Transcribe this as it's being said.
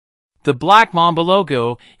The Black Mamba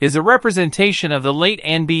logo is a representation of the late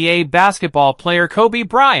NBA basketball player Kobe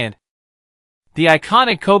Bryant. The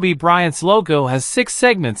iconic Kobe Bryant's logo has 6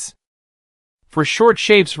 segments. 4 short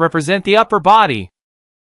shapes represent the upper body,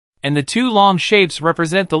 and the 2 long shapes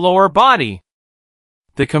represent the lower body.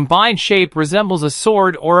 The combined shape resembles a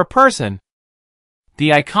sword or a person. The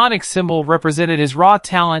iconic symbol represented his raw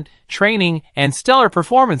talent, training, and stellar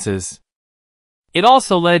performances. It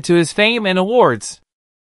also led to his fame and awards.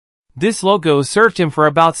 This logo served him for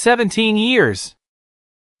about 17 years.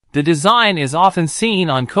 The design is often seen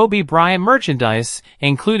on Kobe Bryant merchandise,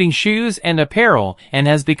 including shoes and apparel, and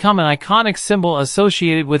has become an iconic symbol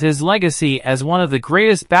associated with his legacy as one of the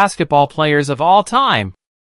greatest basketball players of all time.